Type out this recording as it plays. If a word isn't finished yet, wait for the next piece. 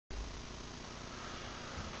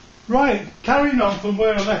Right, carrying on from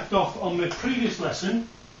where I left off on the previous lesson.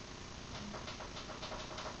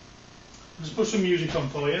 Let's put some music on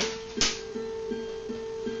for you.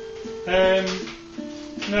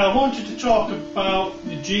 Now I wanted to talk about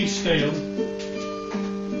the G scale.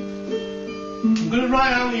 I'm going to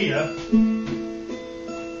write out here.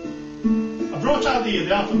 I brought out here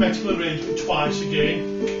the alphabetical arrangement twice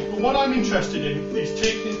again, but what I'm interested in is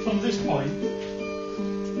taking it from this point,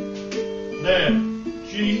 there,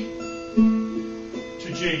 G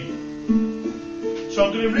to G. So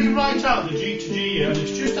I'm going to rewrite out the G to G here, and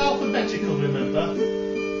it's just alphabetical, remember?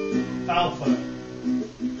 Alpha.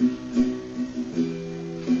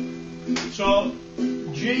 So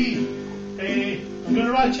G, A, I'm going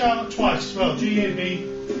to write it out twice as well. G, A, B,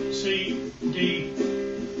 C, D,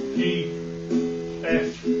 E,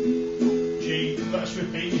 F, G. Let's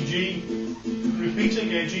repeat G. Repeat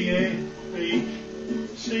again. G, A, B,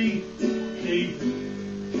 C, D,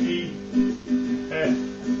 E, F.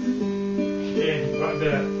 Okay, right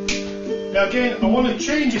there. Now again, I want to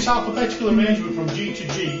change this alphabetical arrangement from G to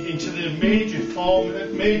G into the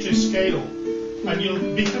major scale. And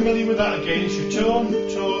you'll be familiar with that again. It's your tone,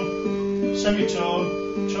 tone,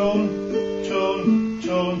 semitone, tone, tone,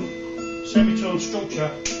 tone, semitone structure.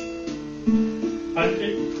 And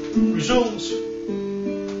it results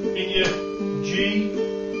in your G,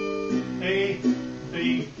 A,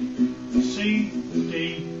 B, C, D,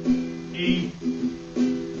 E,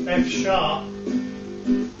 F sharp,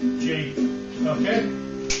 G. Okay?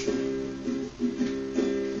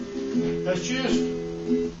 Let's just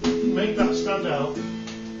make that stand out.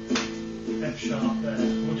 F sharp there.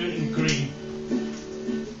 We'll do it in green.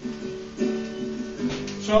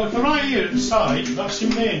 So if I write here at the side, that's in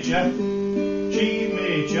major, G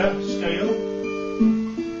major scale,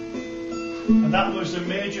 and that was the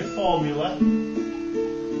major formula,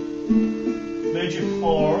 major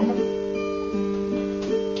form.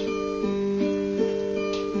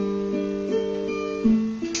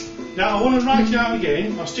 Now I want to write it out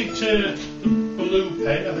again. I'll stick to the blue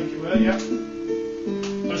pen, I think it will, yeah.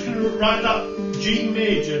 I'm just going to write that G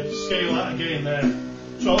major scale out again there.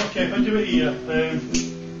 So, okay, if I do it here,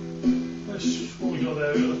 what we got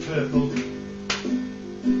there? We got the purple.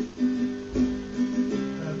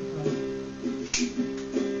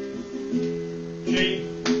 G,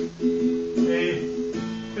 A,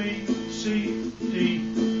 B, C, D,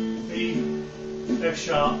 E, F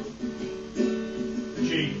sharp,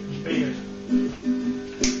 G, beard.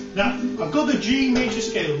 Now, I've got the G major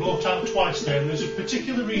scale wrote out twice there, and there's a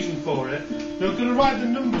particular reason for it. Now, I'm going to write the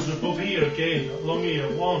numbers above here again, along here.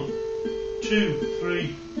 1, 2,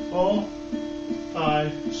 3, 4,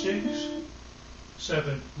 5, 6,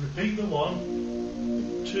 7. Repeat the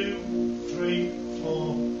 1, 2, 3,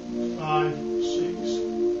 4, 5,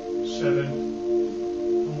 6, 7,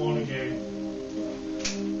 and 1 again.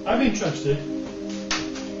 I'm interested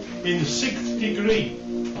in the 6th degree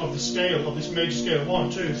of the scale, of this major scale. 1,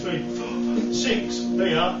 2, 3, 4, 6.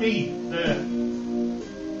 They are E there.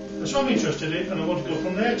 That's what I'm interested in, and I want to go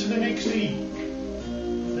from there to the next E.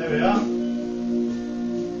 There we are.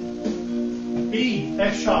 E,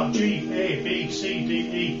 F sharp, G, A, B, C, D,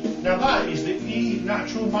 E. Now that is the E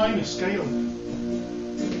natural minor scale.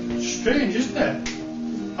 Strange, isn't it?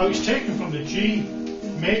 How it's taken from the G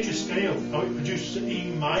major scale, how it produces an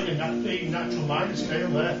E minor, E natural minor scale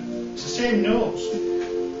there. It's the same notes.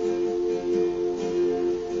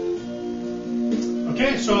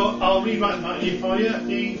 Okay, so I'll rewrite that here for you.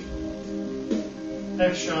 E,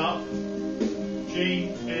 F sharp, G,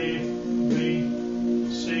 A, B,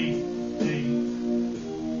 C, D,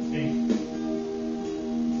 E.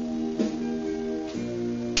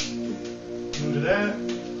 Under there,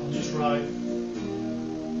 I'll just write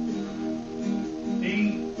E,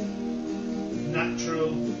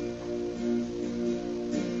 natural,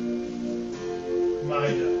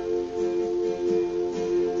 minor.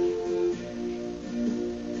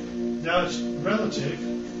 Now it's relative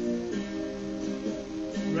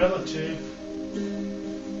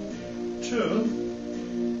to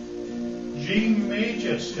G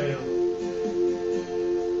major scale.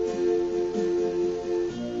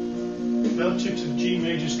 Relative to the G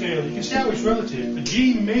major scale. You can see how it's relative. The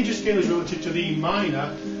G major scale is relative to the E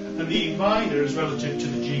minor, and the E minor is relative to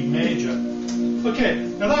the G major. Okay,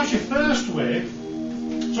 now that's your first way,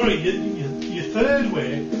 sorry, your third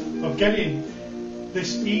way of getting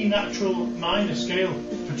this E natural minor scale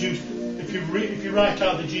produced. If you write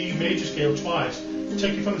out the G major scale twice,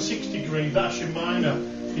 take it from the 6th degree, that's your minor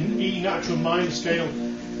in E natural minor scale.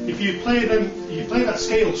 If you play that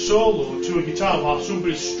scale solo to a guitar while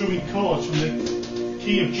somebody's strumming chords from the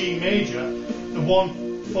key of G major, the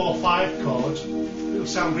 1, 4, 5 chords,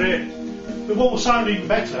 it'll sound great. But what will sound even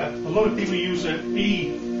better, a lot of people use an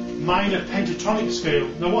E minor pentatonic scale.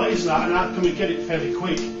 Now what is that and how can we get it fairly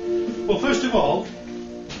quick? Well, first of all,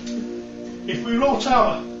 if we wrote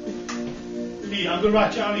out E, I'm going to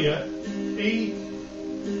write it out here, E,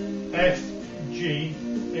 F, G,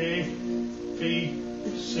 A, B,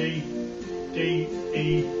 C, D,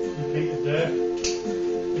 E, repeated there.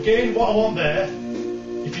 Again, what I want there,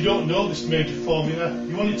 if you don't know this major formula,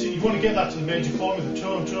 you want to get that to the major formula,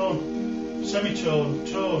 tone, tone, semitone,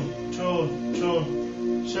 tone, tone,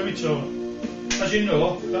 tone, semitone. As you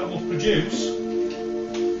know, that will produce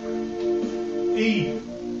E,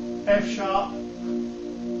 F sharp,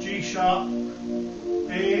 G sharp,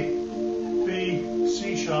 A, B,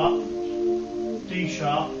 C sharp, D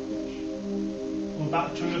sharp, and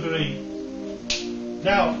back to another E.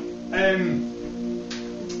 Now, to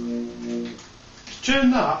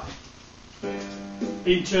turn that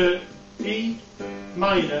into E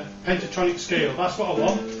minor pentatonic scale, that's what I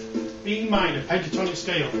want, E minor pentatonic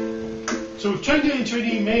scale. So we've turned it into an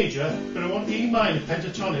E major, but I want E minor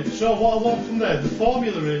pentatonic. So what I want from there, the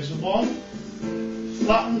formula is 1,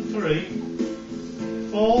 flatten 3,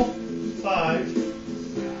 4, 5,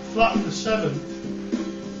 flatten the 7th.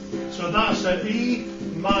 So that's an E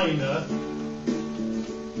minor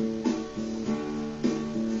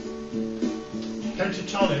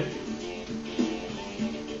pentatonic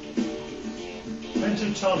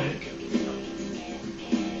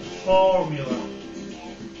formula.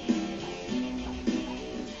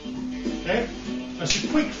 Okay, that's a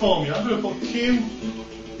quick formula. I'm going to put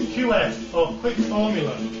QF for quick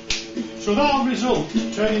formula. So that'll result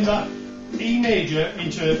turning that E major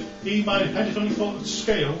into E minor pentatonic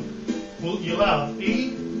scale. Well, you'll have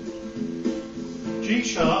E, G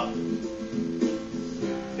sharp,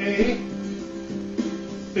 A,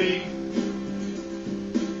 B.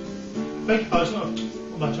 Beg your pardon,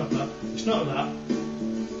 it's not that.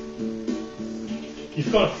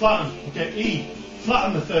 You've got to flatten. Okay, E,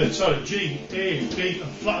 flatten the 3rd. Sorry, G, A, B,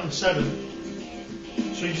 and flatten the 7th.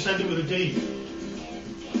 So you just end up with a D.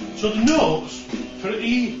 So the notes for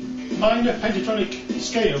E minor pentatonic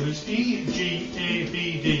scale is E, G, A,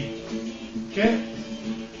 B, D. Okay?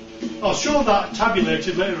 I'll show that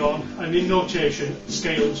tabulated later on and in notation,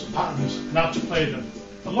 scales, patterns, and how to play them.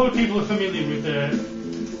 A lot of people are familiar with the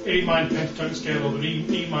A minor pentatonic scale or the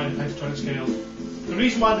E minor pentatonic scale. The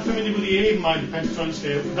reason why they're familiar with the A minor pentatonic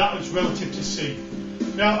scale, that is relative to C.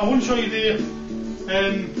 Now, I want to show you the,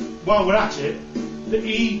 while we're at it, the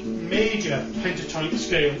E major pentatonic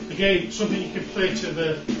scale. Again, something you can play to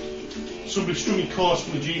the somebody strumming chords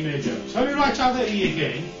from the G major. So let me write out the E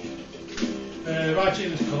again. Write it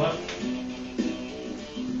in this colour.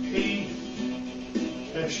 E,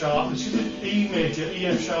 F sharp. This is the E major, E,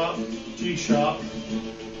 F sharp, G sharp,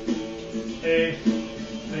 A,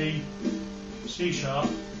 B, C sharp,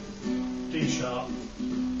 D sharp.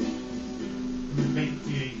 Repeat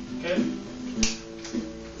the E. Okay?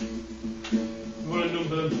 We want to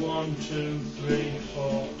number them 1, 2, 3,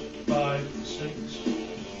 4, 5, 6,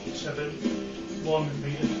 7, 1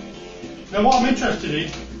 repeated. Now what I'm interested in,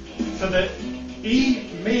 for the E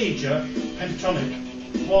major pentatonic,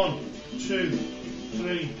 1, 2,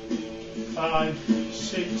 3, 5,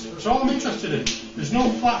 6, that's all I'm interested in. There's no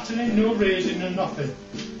flattening, no raising, and nothing.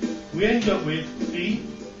 We end up with E,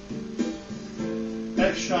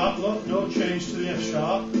 F sharp, look, no change to the F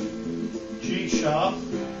sharp, G sharp,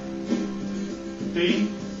 B,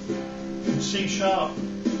 and C sharp.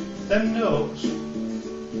 Them notes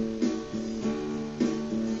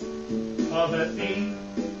are the E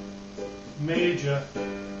major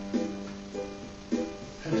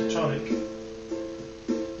pentatonic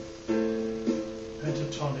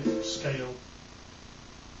scale.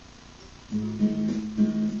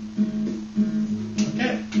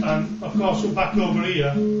 Okay, and of course we're back over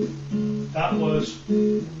here. That was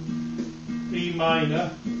E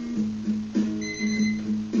minor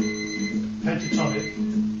pentatonic.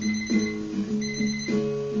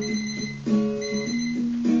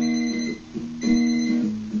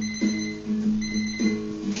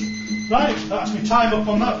 Right, that's my time up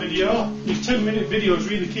on that video. These 10-minute videos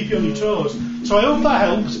really keep you on your toes. So I hope that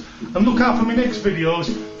helps, and look out for my next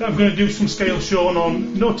videos that I'm going to do some scales shown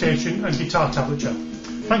on notation and guitar tablature.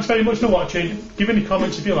 Thanks very much for watching. Give any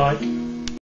comments if you like.